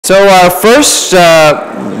So our first,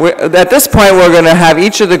 at this point, we're going to have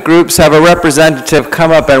each of the groups have a representative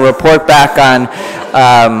come up and report back on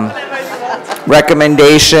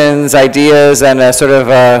recommendations, ideas, and a sort of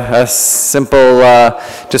a simple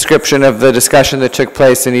description of the discussion that took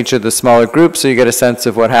place in each of the smaller groups, so you get a sense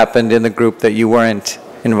of what happened in the group that you weren't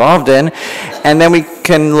involved in. And then we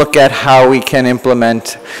can look at how we can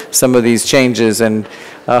implement some of these changes, and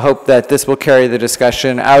hope that this will carry the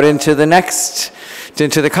discussion out into the next,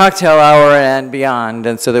 into the cocktail hour and beyond,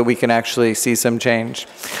 and so that we can actually see some change.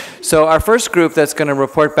 So our first group that's going to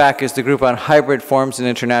report back is the group on hybrid forms and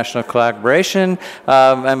international collaboration,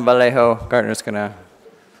 and Vallejo Gardner's going to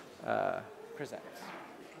present.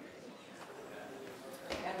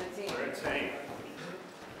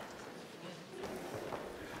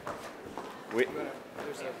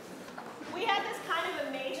 We had this kind of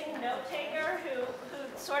amazing note taker who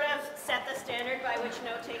sort of set the standard by which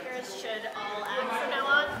note takers should all act from now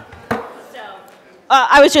on. So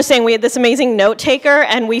I was just saying we had this amazing note taker,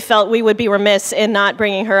 and we felt we would be remiss in not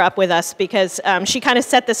bringing her up with us because she kind of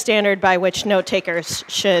set the standard by which note takers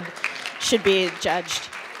should be judged.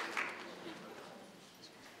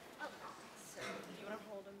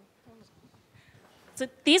 So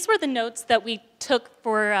these were the notes that we took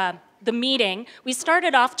for the meeting. We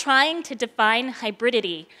started off trying to define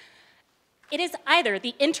hybridity. It is either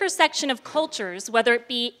the intersection of cultures, whether it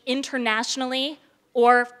be internationally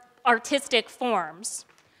or artistic forms.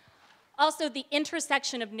 Also, the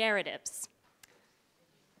intersection of narratives.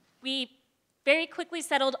 We very quickly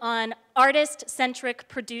settled on artist-centric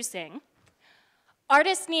producing.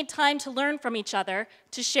 Artists need time to learn from each other,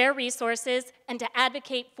 to share resources, and to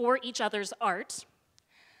advocate for each other's art.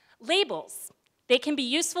 Labels. They can be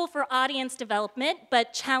useful for audience development,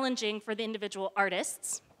 but challenging for the individual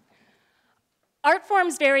artists. Art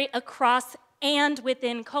forms vary across and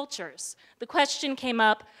within cultures. The question came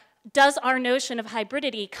up, does our notion of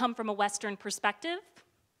hybridity come from a Western perspective?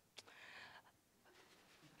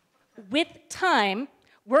 With time,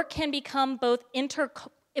 work can become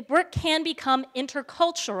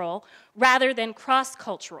intercultural rather than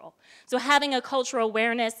cross-cultural. So having a cultural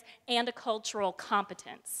awareness and a cultural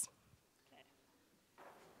competence.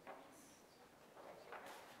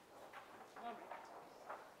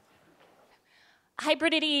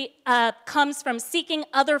 Hybridity comes from seeking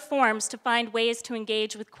other forms to find ways to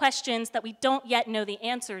engage with questions that we don't yet know the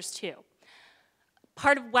answers to.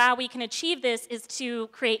 Part of how we can achieve this is to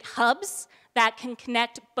create hubs that can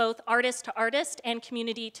connect both artist to artist and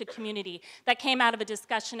community to community. That came out of a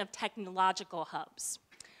discussion of technological hubs.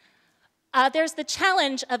 There's the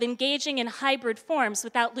challenge of engaging in hybrid forms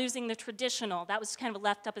without losing the traditional. That was kind of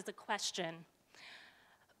left up as a question.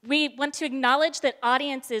 We want to acknowledge that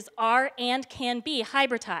audiences are and can be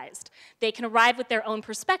hybridized. They can arrive with their own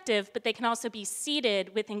perspective, but they can also be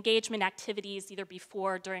seeded with engagement activities either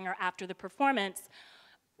before, during, or after the performance.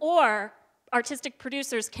 Or artistic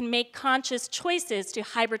producers can make conscious choices to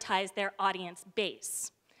hybridize their audience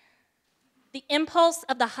base. The impulse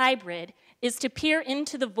of the hybrid is to peer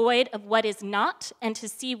into the void of what is not and to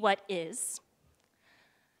see what is.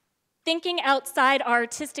 Thinking outside our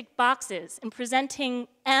artistic boxes and presenting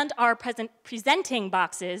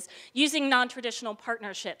boxes using non-traditional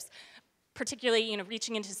partnerships, particularly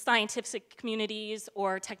reaching into scientific communities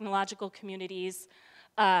or technological communities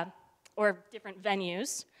or different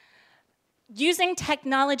venues. Using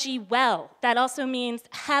technology well, that also means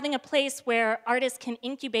having a place where artists can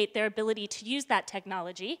incubate their ability to use that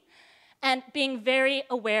technology and being very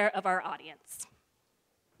aware of our audience.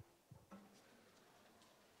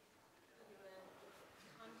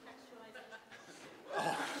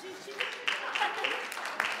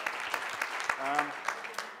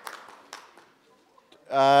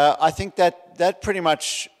 I think that pretty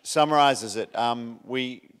much summarizes it.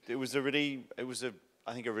 It was a really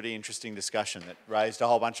interesting discussion that raised a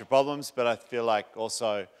whole bunch of problems, but I feel like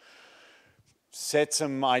also set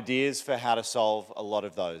some ideas for how to solve a lot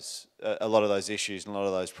of those issues and a lot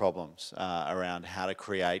of those problems around how to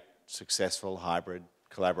create successful hybrid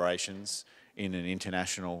collaborations in an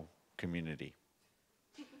international community.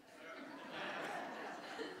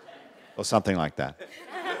 Or something like that.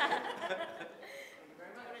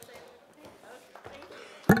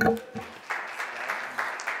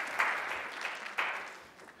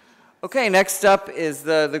 Okay, next up is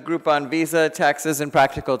the group on visa, taxes, and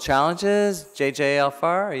practical challenges. JJ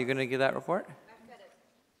Alfar, are you going to give that report? I've got it.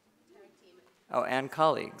 Oh, and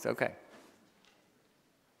colleagues, okay.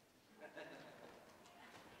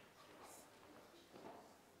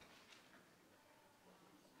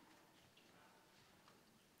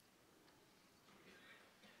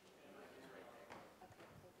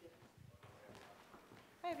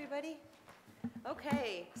 Hi, everybody.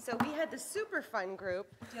 Okay, so we had the super fun group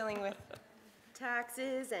dealing with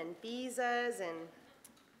taxes and visas and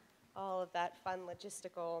all of that fun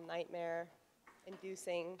logistical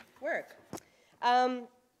nightmare-inducing work.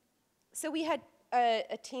 So we had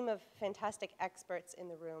a team of fantastic experts in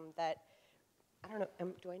the room that, I don't know,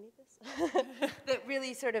 do I need this? That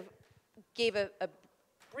really sort of gave a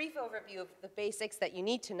brief overview of the basics that you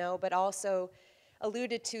need to know, but also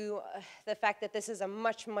alluded to the fact that this is a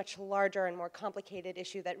much, much larger and more complicated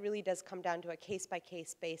issue that really does come down to a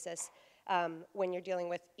case-by-case basis when you're dealing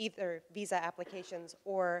with either visa applications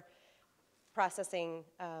or processing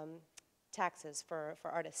taxes for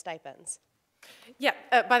artist stipends. Yeah,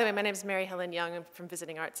 by the way, my name is Mary Helen Young. I'm from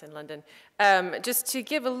Visiting Arts in London. Just to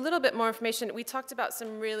give a little bit more information, we talked about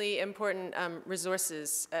some really important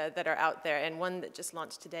resources that are out there, and one that just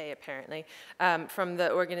launched today, apparently, from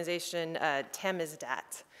the organization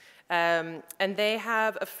Temizdat. And they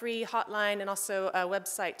have a free hotline and also a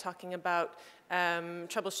website talking about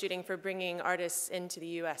troubleshooting for bringing artists into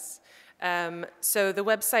the US. So the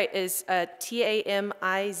website is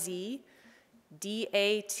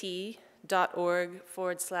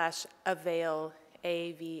TAMIZDAT.org/avail,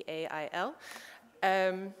 A-V-A-I-L.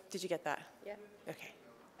 Did you get that? Yeah. Okay.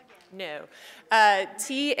 No.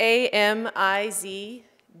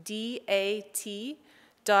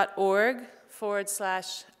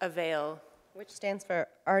 TAMIZDAT.org/avail. Which stands for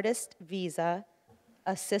Artist Visa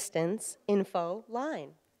Assistance Info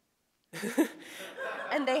Line.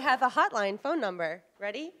 And they have a hotline phone number.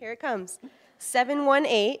 Ready? Here it comes.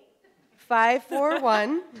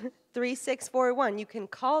 718-541-3641. You can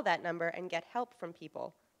call that number and get help from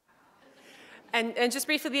people. And just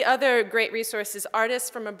briefly, the other great resources, artists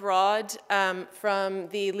from abroad, from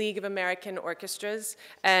the League of American Orchestras,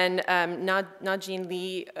 and Najin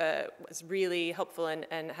Lee was really helpful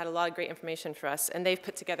and had a lot of great information for us, and they've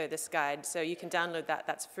put together this guide, so you can download that.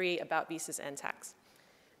 That's free, about visas and tax.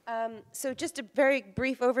 So just a very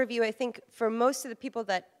brief overview. I think for most of the people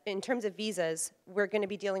that, in terms of visas, we're going to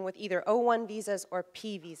be dealing with either O1 visas or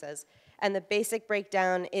P visas. And the basic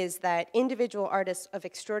breakdown is that individual artists of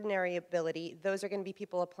extraordinary ability, those are going to be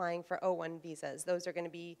people applying for O1 visas. Those are going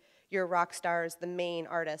to be your rock stars, the main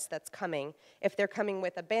artist that's coming. If they're coming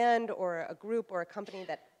with a band or a group or a company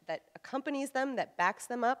that accompanies them, that backs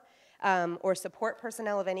them up, or support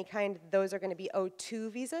personnel of any kind, those are going to be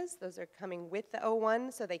O2 visas. Those are coming with the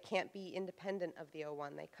O1, so they can't be independent of the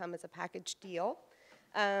O1. They come as a package deal.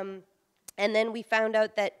 And then we found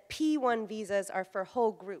out that P1 visas are for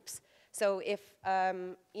whole groups. So if,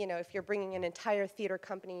 if you're bringing an entire theater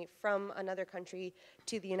company from another country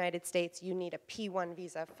to the United States, you need a P1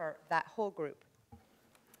 visa for that whole group.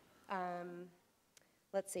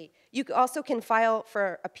 Let's see. You also can file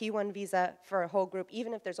for a P1 visa for a whole group,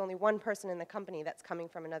 even if there's only one person in the company that's coming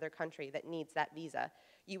from another country that needs that visa.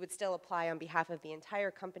 You would still apply on behalf of the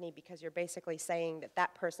entire company because you're basically saying that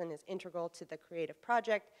that person is integral to the creative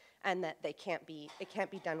project and that it can't be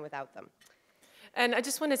done without them. And I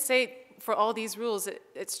just want to say, for all these rules,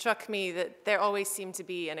 it struck me that there always seemed to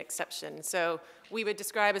be an exception. So we would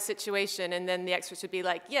describe a situation, and then the experts would be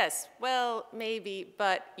like, yes, well, maybe,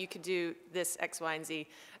 but you could do this X, Y, and Z.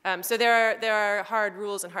 So there are hard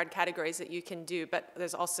rules and hard categories that you can do, but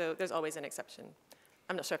there's always an exception.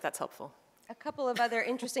 I'm not sure if that's helpful. A couple of other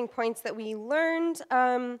interesting points that we learned.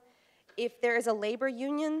 If there is a labor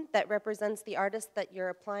union that represents the artist that you're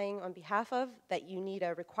applying on behalf of, that you need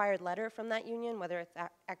a required letter from that union, whether it's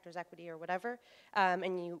Actors' Equity or whatever.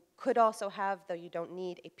 And you could also have, though you don't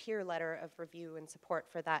need, a peer letter of review and support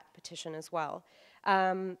for that petition as well.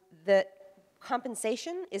 The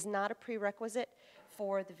compensation is not a prerequisite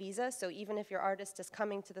for the visa, so even if your artist is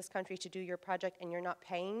coming to this country to do your project and you're not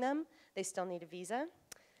paying them, they still need a visa.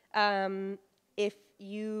 If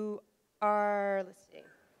you are, let's see,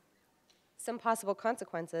 some possible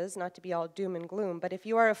consequences, not to be all doom and gloom, but if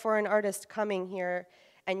you are a foreign artist coming here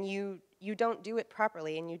and you don't do it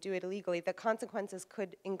properly and you do it illegally, the consequences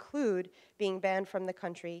could include being banned from the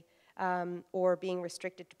country or being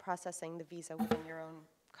restricted to processing the visa within your own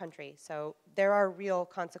country. So there are real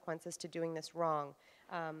consequences to doing this wrong.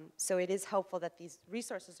 So it is helpful that these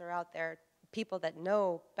resources are out there, people that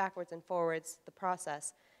know backwards and forwards the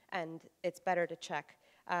process, and it's better to check.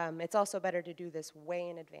 It's also better to do this way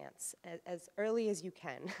in advance, as early as you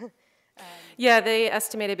can. Yeah, they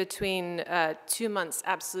estimated between 2 months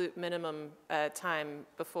absolute minimum time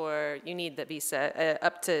before you need the visa,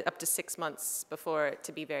 up to 6 months before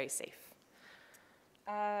to be very safe.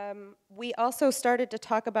 We also started to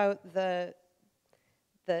talk about the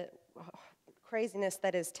craziness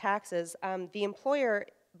that is taxes. The employer,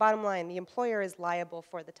 bottom line, the employer is liable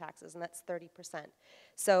for the taxes, and that's 30%.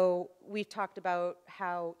 So we've talked about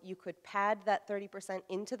how you could pad that 30%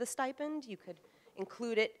 into the stipend. You could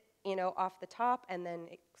include it, you know, off the top, and then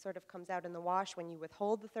it sort of comes out in the wash when you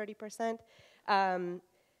withhold the 30%.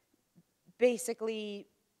 Basically,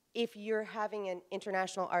 if you're having an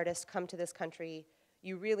international artist come to this country,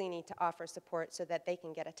 you really need to offer support so that they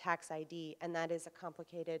can get a tax ID, and that is a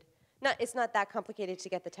complicated, it's not that complicated to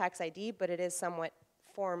get the tax ID, but it is somewhat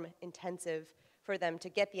form intensive for them to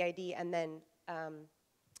get the ID and then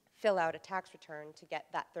fill out a tax return to get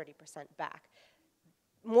that 30% back.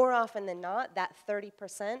 More often than not, that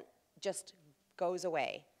 30% just goes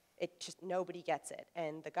away. It just, nobody gets it,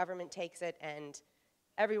 and the government takes it, and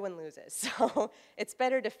everyone loses. So it's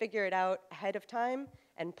better to figure it out ahead of time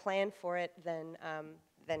and plan for it than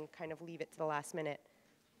kind of leave it to the last minute.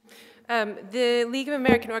 The League of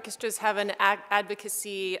American Orchestras have an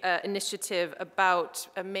advocacy initiative about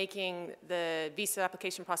making the visa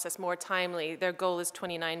application process more timely. Their goal is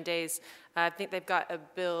 29 days. I think they've got a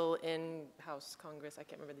bill in House, Congress, I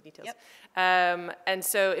can't remember the details. Yep. And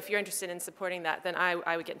so if you're interested in supporting that, then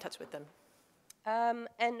I would get in touch with them.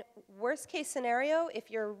 And worst case scenario, if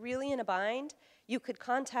you're really in a bind, you could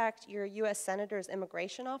contact your US Senator's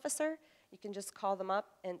immigration officer. You can just call them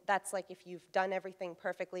up, and that's like if you've done everything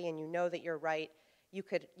perfectly and you know that you're right, you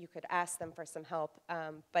could ask them for some help.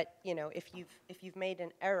 But you know, if you've made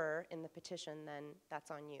an error in the petition, then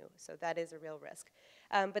that's on you. So that is a real risk.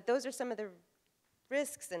 But those are some of the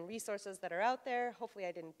risks and resources that are out there. Hopefully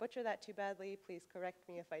I didn't butcher that too badly. Please correct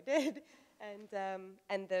me if I did. And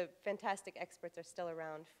the fantastic experts are still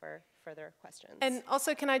around for further questions. And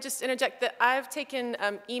also, can I just interject that I've taken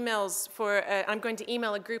emails for, I'm going to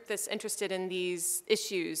email a group that's interested in these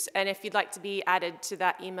issues, and if you'd like to be added to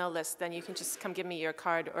that email list, then you can just come give me your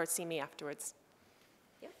card or see me afterwards.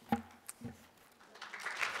 Yep.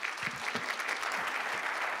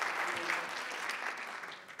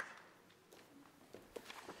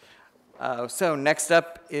 So next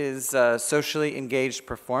up is socially engaged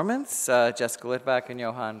performance. Jessica Litvak and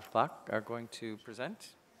Johan Flock are going to present.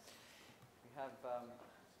 We have,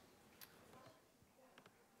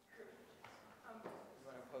 you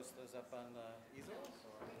want to post those up on the easels?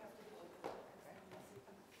 Or?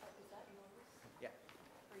 Yeah.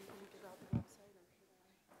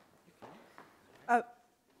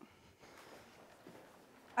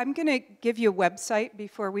 I'm going to give you a website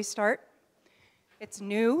before we start. It's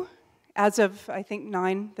new. As of, I think,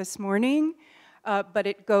 9 this morning, but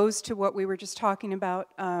it goes to what we were just talking about,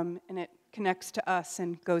 and it connects to us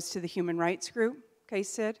and goes to the human rights group. Okay,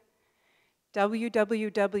 Sid?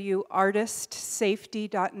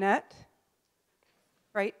 www.artistsafety.net,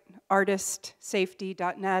 right?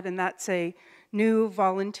 Artistsafety.net, and that's a new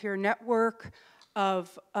volunteer network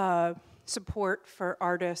of support for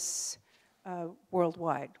artists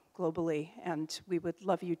worldwide, globally, and we would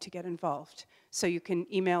love you to get involved. So you can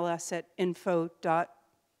email us at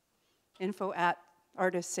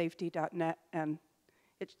info@artistsafety.net, and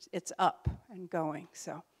it's up and going,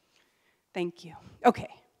 so thank you. Okay,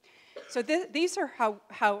 so these are how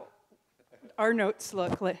our notes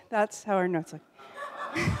look. That's how our notes look.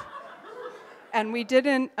 And we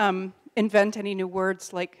didn't invent any new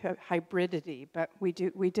words like hybridity, but we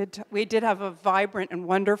did have a vibrant and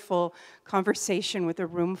wonderful conversation with a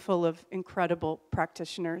room full of incredible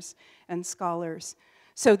practitioners and scholars.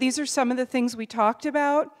 So these are some of the things we talked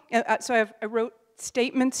about. So I wrote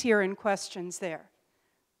statements here and questions there.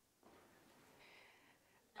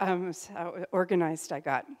 How organized I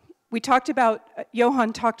got. We talked about,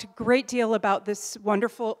 Johan talked a great deal about this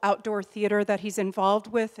wonderful outdoor theater that he's involved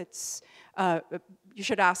with. It's, you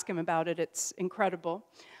should ask him about it, it's incredible.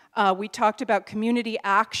 We talked about community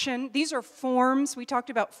action. These are forms, we talked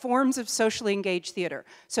about forms of socially engaged theater.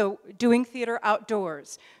 So doing theater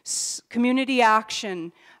outdoors, community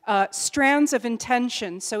action, strands of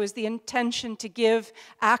intention. So is the intention to give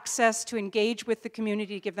access, to engage with the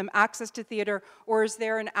community, to give them access to theater, or is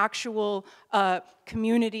there an actual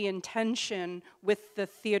community intention with the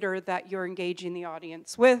theater that you're engaging the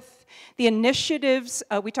audience with? The initiatives,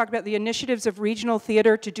 we talked about the initiatives of regional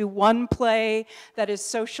theater to do one play that is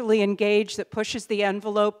socially engaged, that pushes the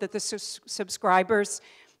envelope that the subscribers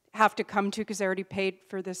have to come to because they already paid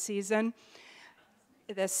for this season.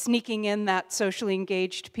 The sneaking in that socially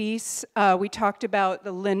engaged piece. We talked about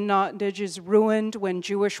the Lynn Nottage's Ruined when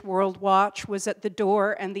Jewish World Watch was at the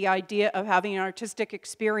door, and the idea of having an artistic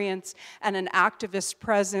experience and an activist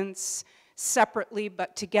presence separately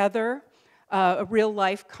but together. a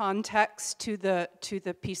real-life context to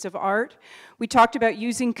the piece of art. We talked about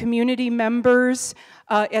using community members,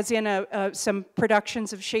 as in some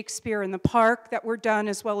productions of Shakespeare in the Park that were done,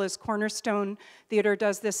 as well as Cornerstone Theater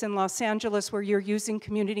does this in Los Angeles, where you're using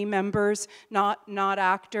community members, not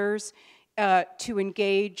actors, to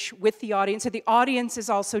engage with the audience. So the audience is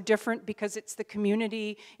also different because it's the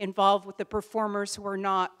community involved with the performers who are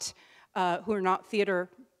not theater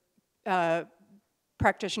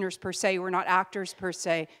practitioners per se, who are not actors per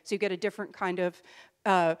se. So you get a different kind of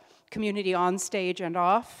community on stage and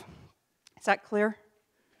off. Is that clear?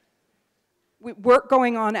 Work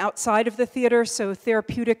going on outside of the theater, so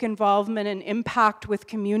therapeutic involvement and impact with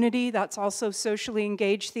community, that's also socially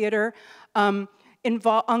engaged theater.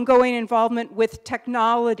 Ongoing involvement with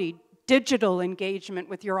technology, digital engagement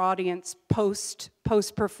with your audience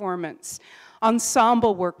post-performance.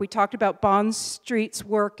 Ensemble work, we talked about Bond Street's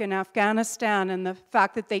work in Afghanistan and the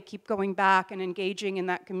fact that they keep going back and engaging in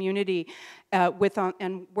that community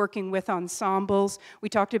and working with ensembles. We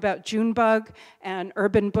talked about Junebug and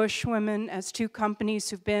Urban Bush Women as two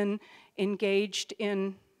companies who've been engaged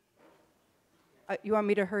in, you want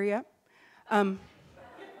me to hurry up?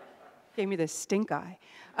 Gave me this stink eye.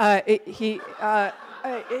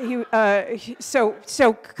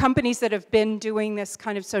 So companies that have been doing this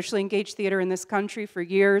kind of socially engaged theater in this country for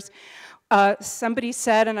years. Somebody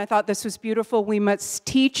said, and I thought this was beautiful, we must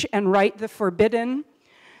teach and write the forbidden.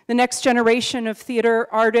 The next generation of theater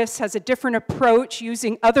artists has a different approach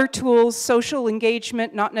using other tools, social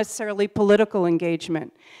engagement, not necessarily political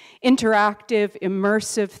engagement. Interactive,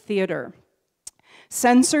 immersive theater.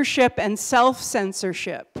 Censorship and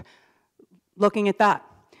self-censorship. Looking at that.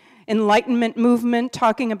 Enlightenment movement,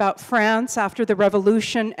 talking about France after the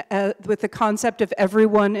revolution with the concept of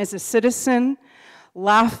everyone as a citizen.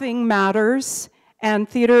 Laughing matters, and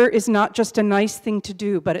theater is not just a nice thing to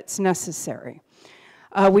do, but it's necessary.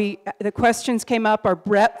 The questions came up are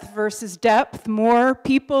breadth versus depth, more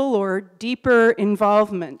people or deeper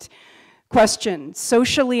involvement. Question,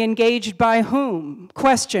 socially engaged by whom?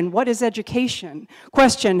 Question, what is education?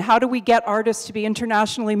 Question, how do we get artists to be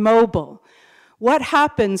internationally mobile? What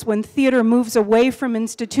happens when theater moves away from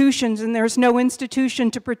institutions and there's no institution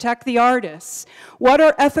to protect the artists? What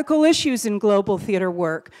are ethical issues in global theater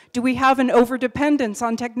work? Do we have an overdependence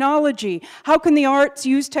on technology? How can the arts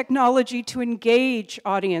use technology to engage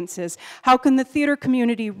audiences? How can the theater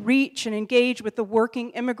community reach and engage with the working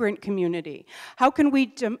immigrant community? How can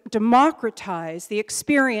we democratize the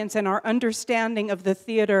experience and our understanding of the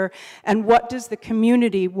theater, and what does the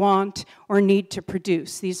community want or need to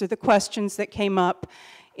produce? These are the questions that came up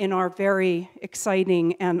in our very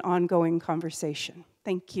exciting and ongoing conversation.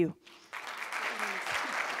 Thank you.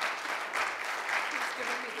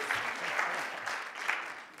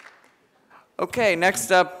 Okay,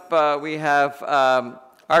 next up we have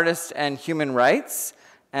artists and human rights,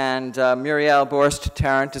 and Muriel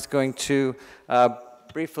Borst-Tarrant is going to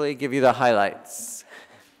briefly give you the highlights.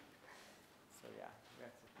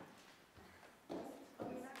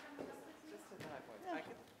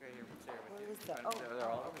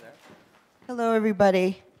 Hello,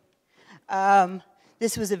 everybody.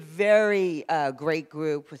 This was a very great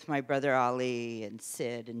group with my brother Ali and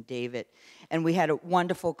Sid and David, and we had a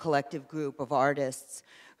wonderful collective group of artists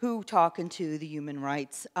who talk into the human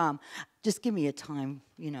rights. Just give me a time,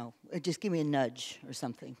 you know, just give me a nudge or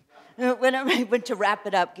something. When to wrap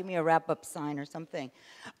it up, give me a wrap-up sign or something.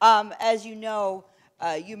 As you know,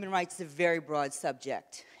 human rights is a very broad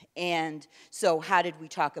subject, and so how did we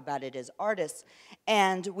talk about it as artists?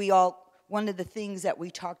 And one of the things that we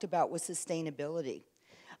talked about was sustainability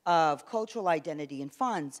of cultural identity and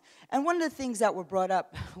funds. And one of the things that were brought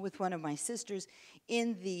up with one of my sisters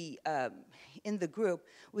in the group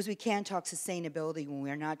was we can't talk sustainability when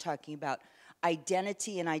we're not talking about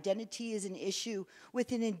identity, and identity is an issue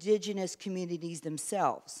within indigenous communities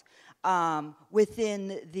themselves.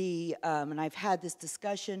 Within the, and I've had this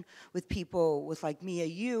discussion with people with like Mia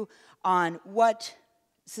Yu on what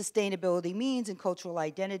sustainability means and cultural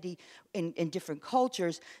identity in different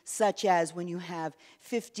cultures, such as when you have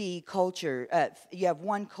 50 culture, you have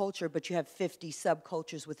one culture, but you have 50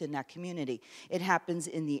 subcultures within that community. It happens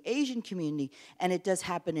in the Asian community, and it does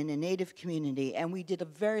happen in a Native community, and we did a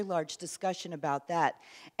very large discussion about that.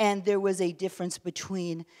 And there was a difference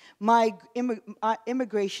between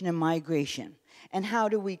immigration and migration. And how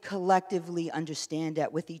do we collectively understand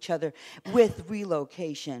that with each other, with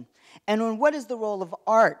relocation? And on what is the role of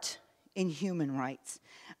art in human rights?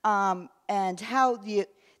 And how the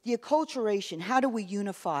acculturation, how do we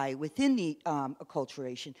unify within the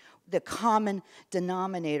acculturation the common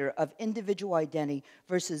denominator of individual identity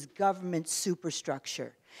versus government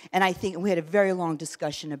superstructure? And I think we had a very long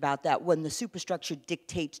discussion about that, when the superstructure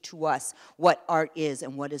dictates to us what art is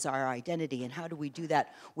and what is our identity, and how do we do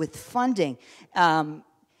that with funding.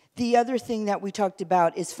 The other thing that we talked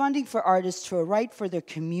about is funding for artists to write for their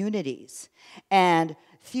communities, and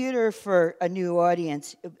theater for a new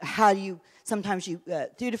audience. How do you, sometimes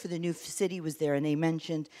Theater for the New City was there, and they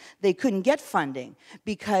mentioned they couldn't get funding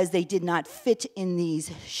because they did not fit in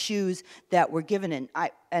these shoes that were given.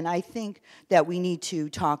 And I think that we need to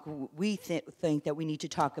talk, think that we need to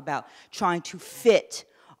talk about trying to fit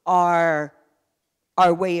our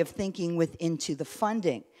way of thinking into the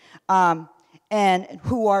funding. And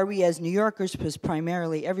who are we as New Yorkers? Because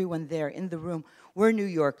primarily everyone there in the room, we're New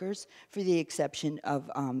Yorkers, for the exception of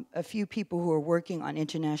a few people who are working on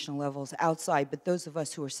international levels outside, but those of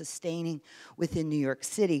us who are sustaining within New York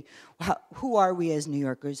City, who are we as New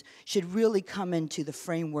Yorkers, should really come into the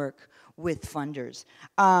framework with funders.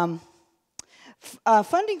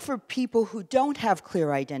 Funding for people who don't have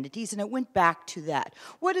clear identities, and it went back to that.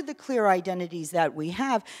 What are the clear identities that we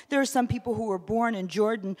have? There are some people who were born in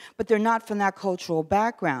Jordan, but they're not from that cultural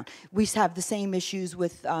background. We have the same issues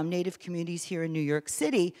with Native communities here in New York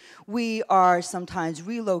City. We are sometimes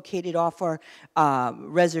relocated off our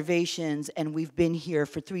reservations, and we've been here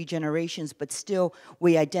for 3 generations, but still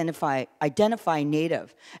we identify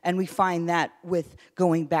Native. And we find that with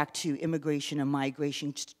going back to immigration and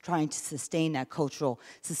migration, trying to sustain that cultural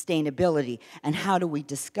sustainability. And how do we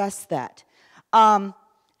discuss that?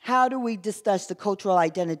 How do we discuss the cultural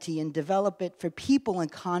identity and develop it for people in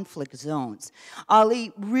conflict zones?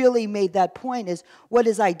 Ali really made that point, is what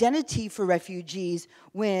is identity for refugees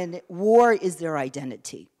when war is their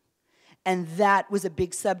identity? And that was a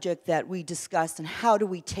big subject that we discussed, and how do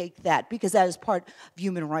we take that? Because that is part of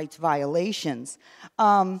human rights violations.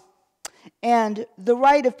 And the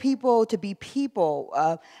right of people to be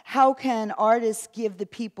people. How can artists give the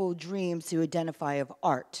people dreams to identify of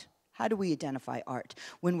art? How do we identify art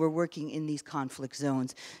when we're working in these conflict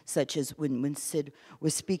zones, such as when Sid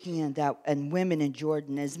was speaking in that, and women in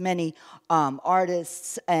Jordan, as many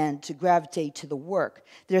artists, and to gravitate to the work,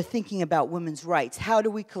 they're thinking about women's rights. How do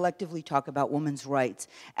we collectively talk about women's rights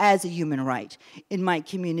as a human right? In my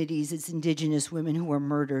communities, it's indigenous women who are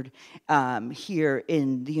murdered here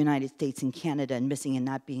in the United States and Canada, and missing and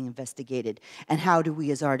not being investigated. And how do we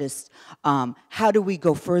as artists, how do we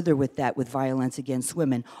go further with that, with violence against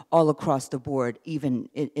women, all across the board, even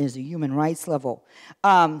as a human rights level?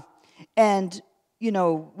 And, you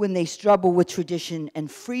know, when they struggle with tradition and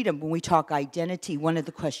freedom, when we talk identity, one of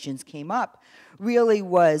the questions came up really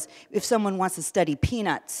was, if someone wants to study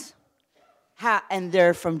peanuts, and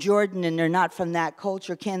they're from Jordan and they're not from that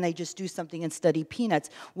culture, can they just do something and study peanuts?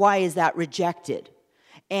 Why is that rejected?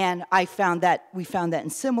 And we found that in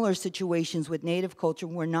similar situations with Native culture,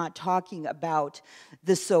 we're not talking about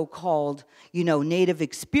the so-called, you know, Native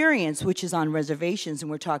experience, which is on reservations, and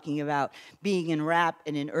we're talking about being in rap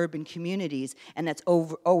and in urban communities, and that's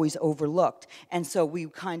always overlooked. And so we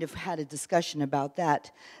kind of had a discussion about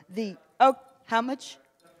that. How much?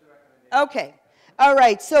 Okay. All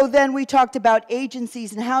right, so then we talked about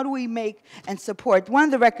agencies and how do we make and support. One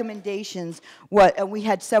of the recommendations, and we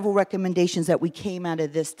had several recommendations that we came out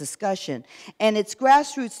of this discussion, and it's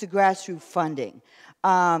grassroots to grassroots funding.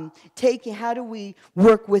 How do we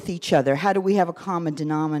work with each other? How do we have a common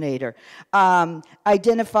denominator?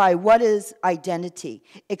 Identify what is identity.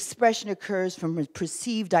 Expression occurs from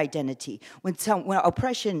perceived identity. When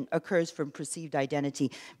oppression occurs from perceived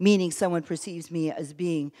identity, meaning someone perceives me as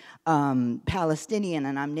being Palestinian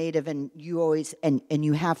and I'm Native, and you always, and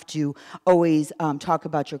you have to always talk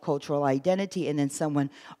about your cultural identity, and then someone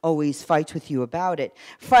always fights with you about it.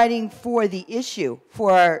 Fighting for the issue,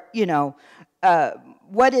 for, you know,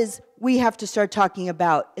 we have to start talking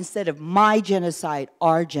about, instead of my genocide,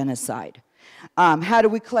 our genocide. How do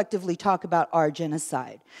we collectively talk about our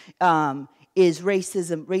genocide? Is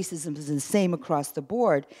racism is the same across the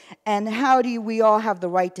board? And how do we all have the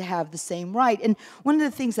right to have the same right? And one of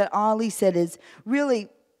the things that Ali said is really,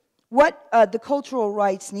 what the cultural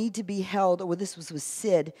rights need to be held, or this was with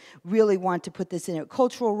Sid, really want to put this in it.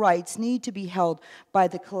 Cultural rights need to be held by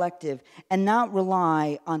the collective and not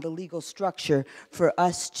rely on the legal structure for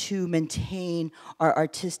us to maintain our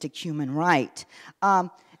artistic human right.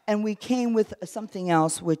 And we came with something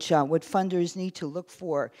else, which what funders need to look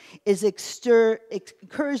for is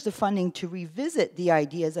encourage the funding to revisit the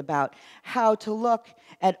ideas about how to look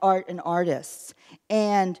at art and artists,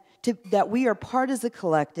 and that we are part as a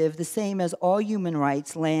collective, the same as all human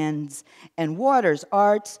rights, lands, and waters.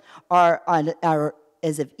 Arts are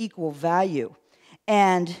as of equal value.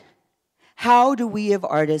 And How do we as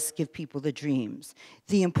artists give people the dreams?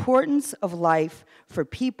 The importance of life for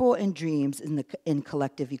people and dreams in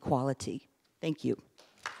collective equality. Thank you.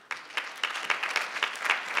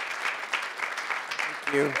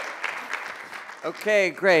 Thank you. Okay,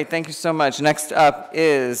 great. Thank you so much. Next up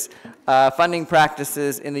is funding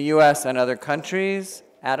practices in the U.S. and other countries.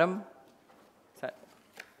 Adam?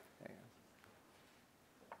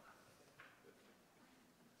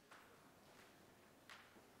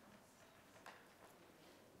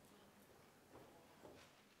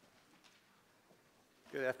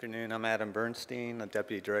 Good afternoon. I'm Adam Bernstein, the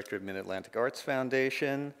Deputy Director of Mid-Atlantic Arts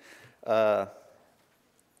Foundation.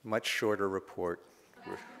 Much shorter report.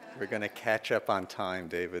 We're going to catch up on time,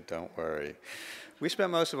 David, don't worry. We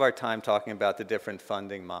spent most of our time talking about the different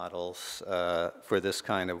funding models for this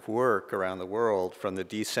kind of work around the world, from the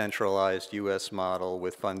decentralized U.S. model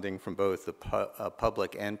with funding from both the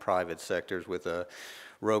public and private sectors with a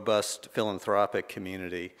robust philanthropic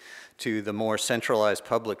community, to the more centralized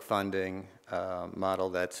public funding model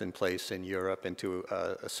that's in place in Europe, and to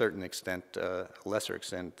a certain extent, lesser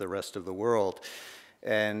extent, the rest of the world.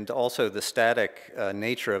 And also the static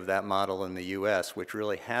nature of that model in the U.S., which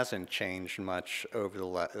really hasn't changed much over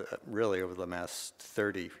the really over the last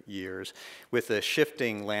 30 years, with the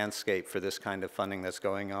shifting landscape for this kind of funding that's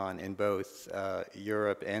going on in both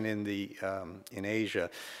Europe and in Asia,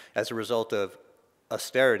 as a result of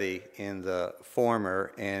austerity in the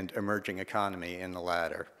former and emerging economy in the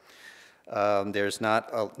latter. There's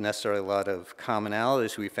not necessarily a lot of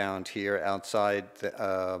commonalities we found here outside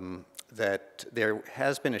that there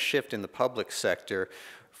has been a shift in the public sector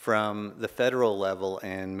from the federal level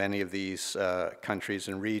in many of these countries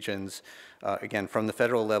and regions, again, from the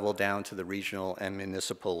federal level down to the regional and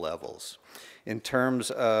municipal levels. In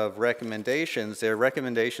terms of recommendations, there are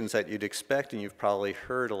recommendations that you'd expect, and you've probably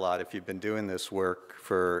heard a lot if you've been doing this work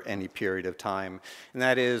for any period of time, and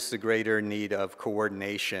that is the greater need of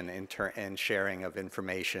coordination and sharing of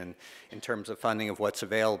information in terms of funding of what's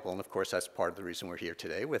available. And of course, that's part of the reason we're here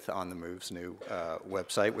today with On the Move's new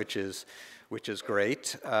website, which is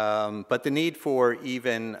great. But the need for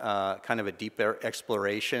even kind of a deeper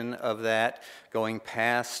exploration of that, going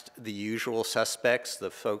past the usual suspects,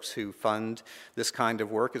 the folks who fund this kind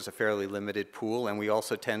of work, is a fairly limited pool, and we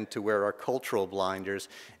also tend to wear our cultural blinders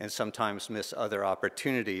and sometimes miss other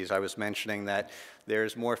opportunities. I was mentioning that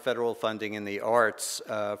there's more federal funding in the arts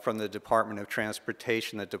from the Department of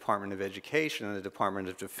Transportation, the Department of Education, and the Department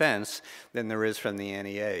of Defense than there is from the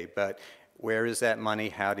NEA. But where is that money?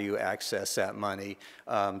 How do you access that money?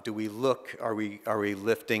 Do we look, are we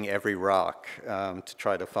lifting every rock to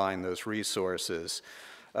try to find those resources?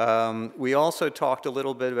 We also talked a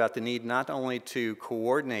little bit about the need not only to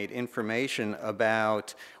coordinate information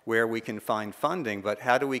about where we can find funding, but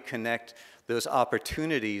how do we connect those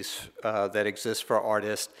opportunities that exist for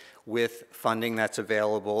artists with funding that's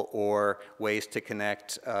available, or ways to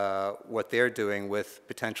connect what they're doing with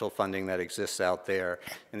potential funding that exists out there.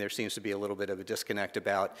 And there seems to be a little bit of a disconnect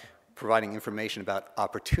about providing information about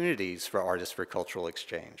opportunities for artists for cultural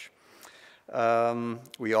exchange.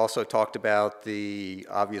 We also talked about the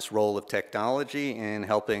obvious role of technology in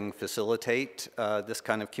helping facilitate this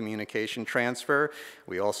kind of communication transfer.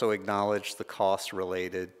 We also acknowledged the costs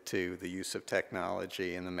related to the use of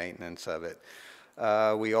technology and the maintenance of it.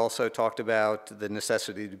 We also talked about the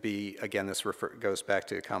necessity to be, again, this goes back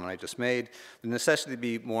to a comment I just made, the necessity to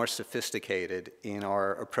be more sophisticated in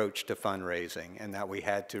our approach to fundraising, and that we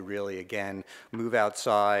had to really, again, move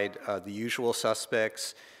outside the usual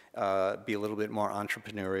suspects, be a little bit more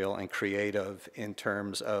entrepreneurial and creative in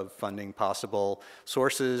terms of funding possible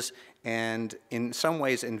sources, and in some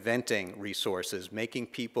ways inventing resources, making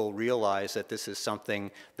people realize that this is something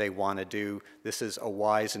they want to do. This is a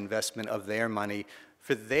wise investment of their money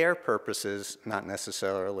for their purposes, not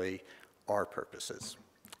necessarily our purposes.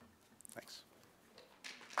 Thanks.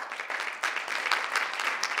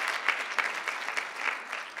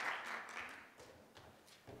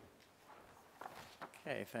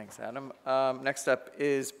 Okay, thanks, Adam. Next up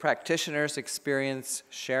is practitioners' experience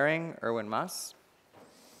sharing. Erwin Maas.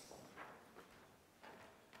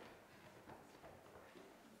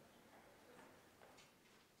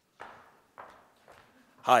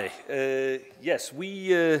 Hi. Yes, we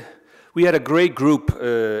had a great group,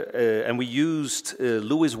 and we used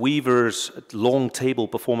Louis Weaver's long table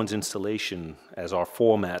performance installation as our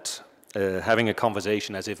format, having a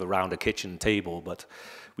conversation as if around a kitchen table, but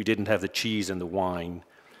we didn't have the cheese and the wine.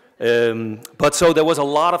 But so there was a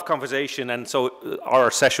lot of conversation, and so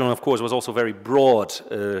our session, of course, was also very broad,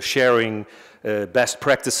 sharing best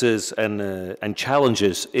practices and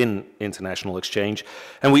challenges in international exchange.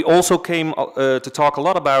 And we also came to talk a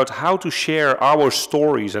lot about how to share our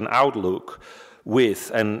stories and outlook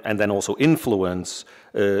with, and then also influence,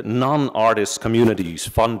 non-artist communities,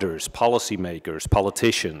 funders, policymakers,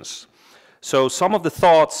 politicians. So some of the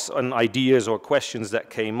thoughts and ideas or questions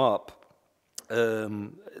that came up,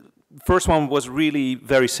 first one was really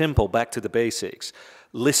very simple, back to the basics.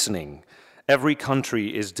 Listening. Every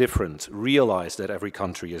country is different. Realize that every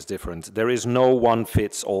country is different. There is no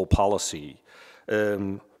one-fits-all policy.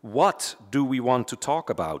 What do we want to talk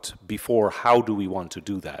about before how do we want to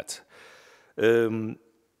do that?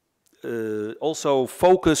 Also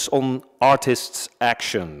focus on artists'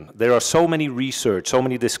 action. There are so many research, so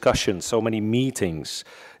many discussions, so many meetings,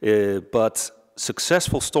 but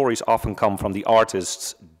successful stories often come from the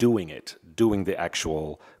artists doing it, doing the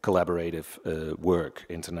actual collaborative work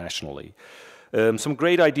internationally. Some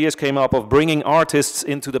great ideas came up of bringing artists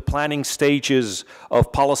into the planning stages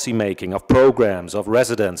of policy making, of programs, of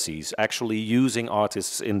residencies, actually using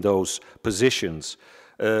artists in those positions.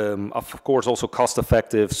 Of course, also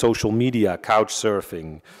cost-effective social media, couch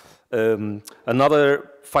surfing. Another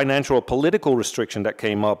financial or political restriction that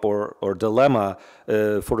came up, or dilemma,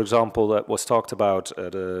 for example, that was talked about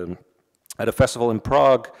at a festival in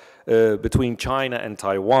Prague between China and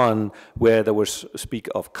Taiwan, where there was speak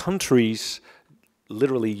of countries,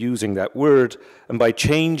 literally using that word, and by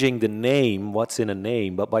changing the name, what's in a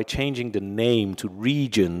name, but by changing the name to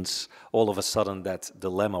regions, all of a sudden that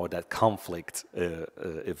dilemma or that conflict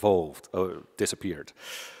evolved or disappeared.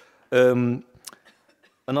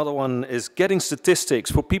 Another one is getting statistics.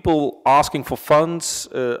 For people asking for funds,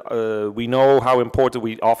 we know how important,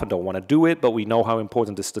 we often don't want to do it, but we know how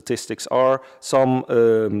important the statistics are. Some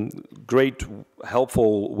great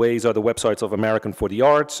helpful ways are the websites of American for the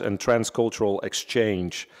Arts and Transcultural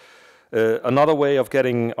Exchange. Another way of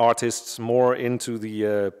getting artists more into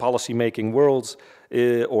the policy-making worlds,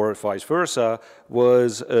 or vice versa,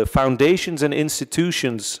 was foundations and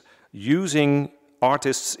institutions using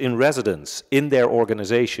artists in residence in their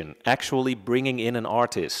organization, actually bringing in an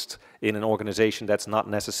artist in an organization that's not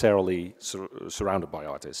necessarily surrounded by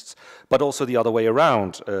artists. But also the other way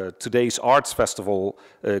around. Today's Arts Festival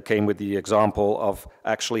came with the example of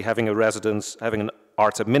actually having a residence, having an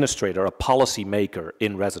arts administrator, a policy maker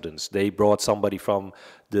in residence. They brought somebody from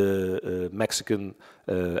the Mexican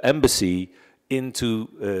embassy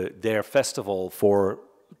into their festival for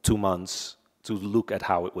 2 months to look at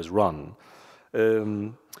how it was run.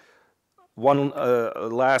 One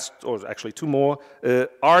last, or actually two more,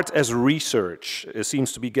 art as research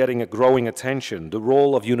seems to be getting a growing attention, the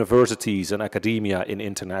role of universities and academia in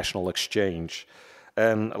international exchange.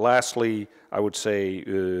 And lastly, I would say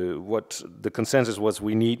what the consensus was,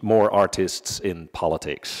 we need more artists in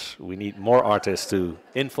politics. We need more artists to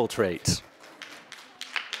infiltrate.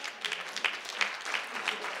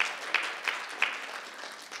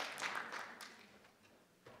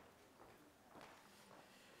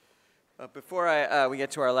 Before we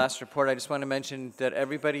get to our last report, I just want to mention that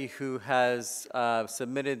everybody who has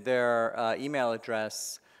submitted their email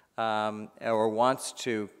address or wants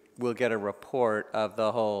to will get a report of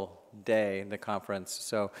the whole day, the conference.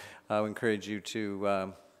 So I encourage you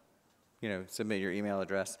to submit your email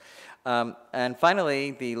address. And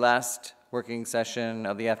finally, the last working session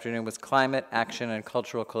of the afternoon was Climate Action and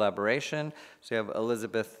Cultural Collaboration. So you have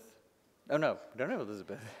Elizabeth. Oh, no, I don't have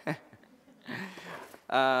Elizabeth.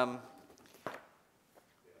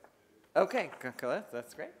 Okay,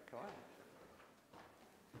 that's great. Go on.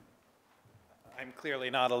 I'm clearly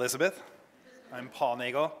not Elizabeth. I'm Paul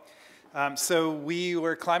Nagel. So we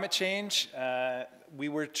were climate change. We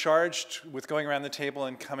were charged with going around the table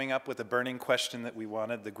and coming up with a burning question that we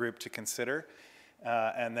wanted the group to consider,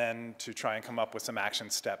 and then to try and come up with some action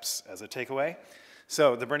steps as a takeaway.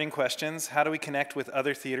 So the burning questions: how do we connect with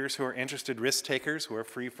other theaters who are interested risk takers, who are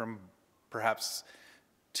free from perhaps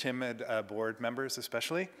timid board members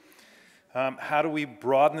especially? How do we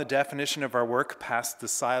broaden the definition of our work past the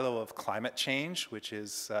silo of climate change, which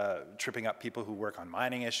is tripping up people who work on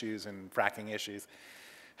mining issues and fracking issues?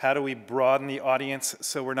 How do we broaden the audience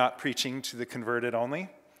so we're not preaching to the converted only?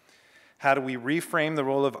 How do we reframe the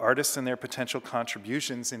role of artists and their potential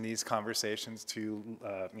contributions in these conversations to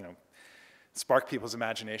spark people's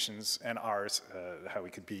imaginations and ours, how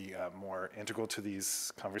we could be more integral to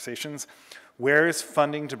these conversations? Where is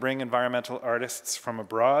funding to bring environmental artists from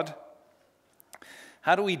abroad?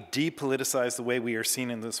 How do we depoliticize the way we are seen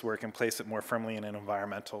in this work and place it more firmly in an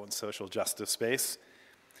environmental and social justice space?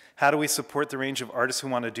 How do we support the range of artists who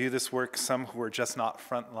want to do this work, some who are just not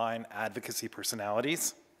frontline advocacy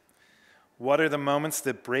personalities? What are the moments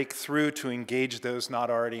that break through to engage those not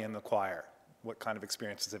already in the choir? What kind of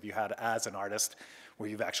experiences have you had as an artist where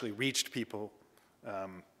you've actually reached people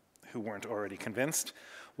who weren't already convinced?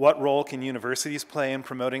 What role can universities play in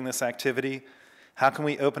promoting this activity? How can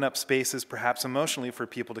we open up spaces, perhaps emotionally, for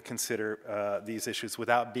people to consider these issues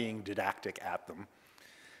without being didactic at them?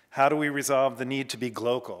 How do we resolve the need to be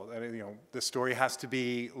glocal? You know, the story has to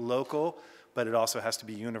be local, but it also has to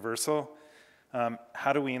be universal.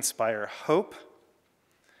 How do we inspire hope?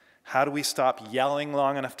 How do we stop yelling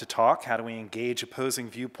long enough to talk? How do we engage opposing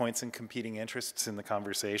viewpoints and competing interests in the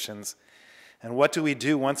conversations? And what do we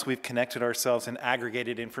do once we've connected ourselves and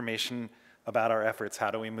aggregated information about our efforts?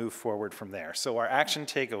 How do we move forward from there? So our action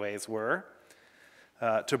takeaways were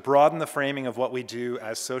to broaden the framing of what we do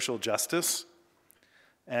as social justice.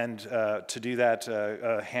 And to do that,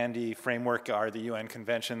 a handy framework are the UN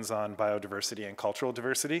Conventions on Biodiversity and Cultural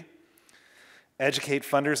Diversity. Educate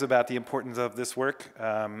funders about the importance of this work,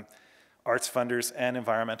 arts funders and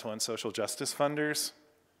environmental and social justice funders.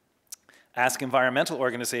 Ask environmental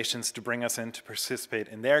organizations to bring us in to participate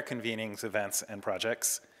in their convenings, events, and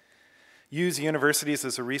projects. Use universities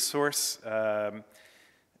as a resource.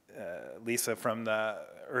 Lisa from the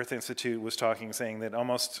Earth Institute was talking, saying that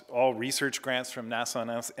almost all research grants from NASA and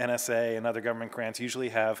NSA and other government grants usually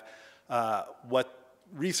have what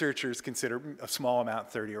researchers consider a small amount,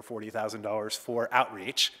 $30,000 or $40,000 for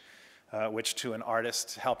outreach, which to an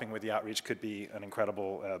artist helping with the outreach could be an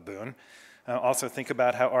incredible boon. Also think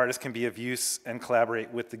about how artists can be of use and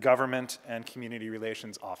collaborate with the government and community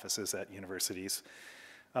relations offices at universities.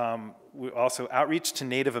 We also outreach to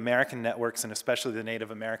Native American networks and especially the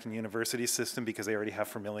Native American university system because they already have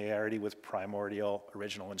familiarity with primordial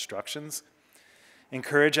original instructions.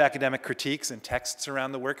 Encourage academic critiques and texts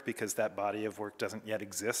around the work because that body of work doesn't yet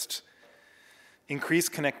exist. Increase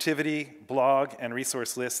connectivity, blog, and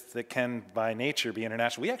resource lists that can, by nature, be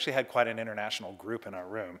international. We actually had quite an international group in our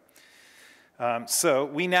room. So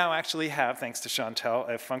we now actually have, thanks to Chantal,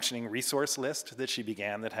 a functioning resource list that she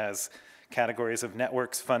began that has categories of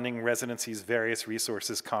networks, funding, residencies, various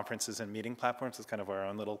resources, conferences, and meeting platforms. It's kind of our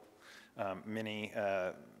own little mini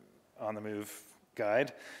on-the-move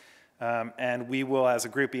guide. And we will, as a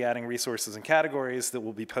group, be adding resources and categories that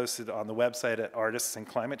will be posted on the website at Artists and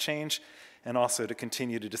Climate Change, and also to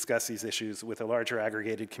continue to discuss these issues with a larger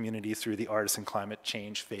aggregated community through the Artists and Climate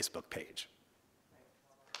Change Facebook page.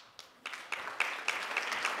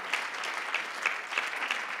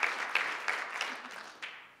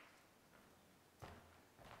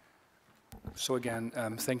 So again,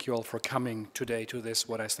 thank you all for coming today to this,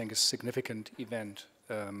 what I think is a significant event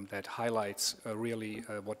that highlights really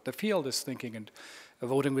what the field is thinking, and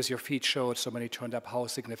voting with your feet showed, so many turned up, how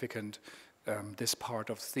significant this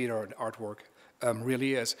part of theater and artwork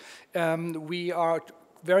really is. We are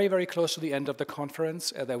very, very close to the end of the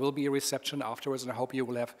conference. There will be a reception afterwards, and I hope you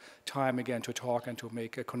will have time again to talk and to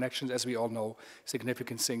make connections. As we all know,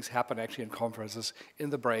 significant things happen actually in conferences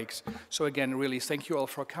in the breaks. So again, really thank you all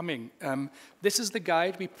for coming. This is the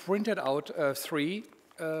guide. We printed out 3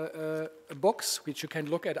 books, which you can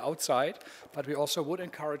look at outside, but we also would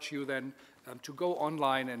encourage you then to go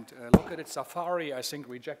online and look at it. Safari, I think,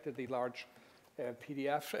 rejected the large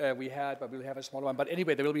PDF we had, but we'll have a smaller one. But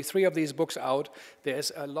anyway, there will be 3 of these books out.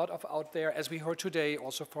 There's a lot of out there, as we heard today,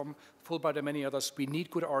 also from Fulbright and many others. We need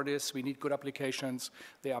good artists, we need good applications.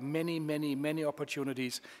 There are many, many, many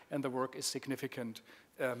opportunities, and the work is significant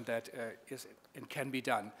that is and can be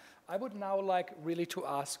done. I would now like really to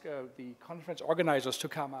ask the conference organizers to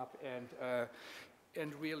come up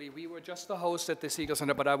and really, we were just the host at the Segal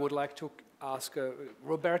Center, but I would like to ask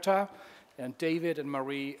Roberta and David and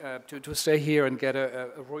Marie to stay here and get a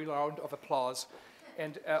real round of applause.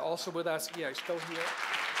 And also with us, yeah, still here.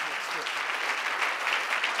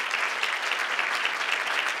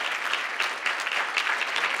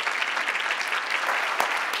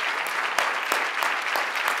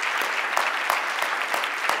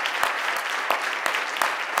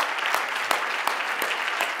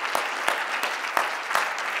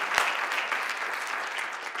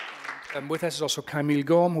 With us is also Camille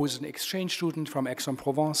Gaume, who is an exchange student from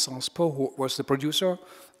Aix-en-Provence, Sciences Po, who was the producer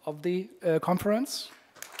of the conference.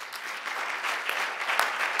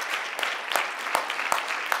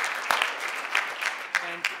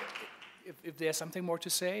 And if there's something more to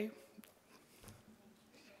say?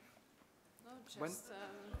 No, just,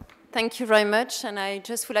 thank you very much, and I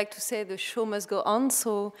just would like to say the show must go on,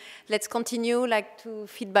 so let's continue to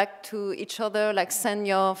feedback to each other, send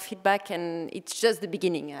your feedback, and it's just the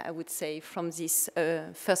beginning, I would say, from this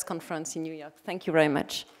first conference in New York. Thank you very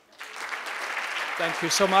much. Thank you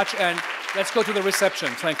so much, and let's go to the reception.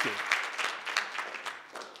 Thank you.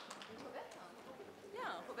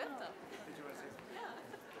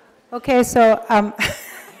 Okay, so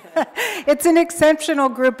it's an exceptional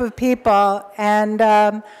group of people, and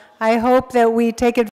I hope that we take advantage